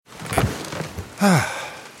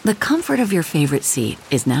The comfort of your favorite seat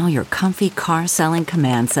is now your comfy car selling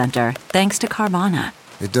command center, thanks to Carvana.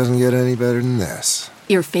 It doesn't get any better than this.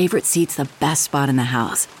 Your favorite seat's the best spot in the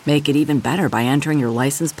house. Make it even better by entering your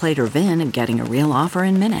license plate or VIN and getting a real offer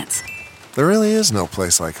in minutes. There really is no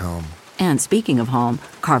place like home. And speaking of home,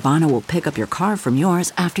 Carvana will pick up your car from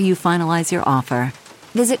yours after you finalize your offer.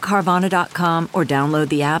 Visit Carvana.com or download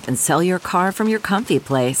the app and sell your car from your comfy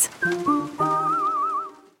place.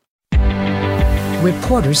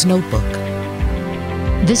 Reporter's Notebook.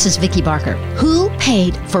 This is Vicky Barker. Who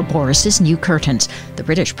paid for Boris's new curtains? The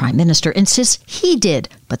British Prime Minister insists he did,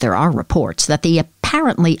 but there are reports that the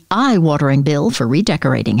apparently eye-watering bill for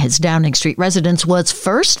redecorating his Downing Street residence was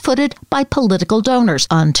first footed by political donors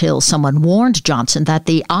until someone warned Johnson that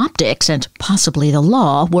the optics and possibly the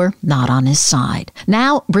law were not on his side.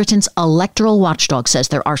 Now, Britain's electoral watchdog says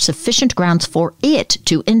there are sufficient grounds for it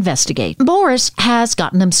to investigate. Boris has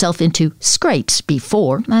gotten himself into scrapes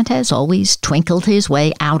before and has always twinkled his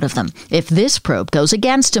way out of them. If this probe goes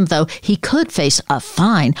against him, though, he could face a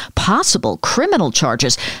fine, possible criminal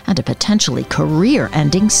charges, and a potentially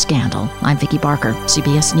career-ending scandal. I'm Vicky Barker,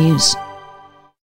 CBS News.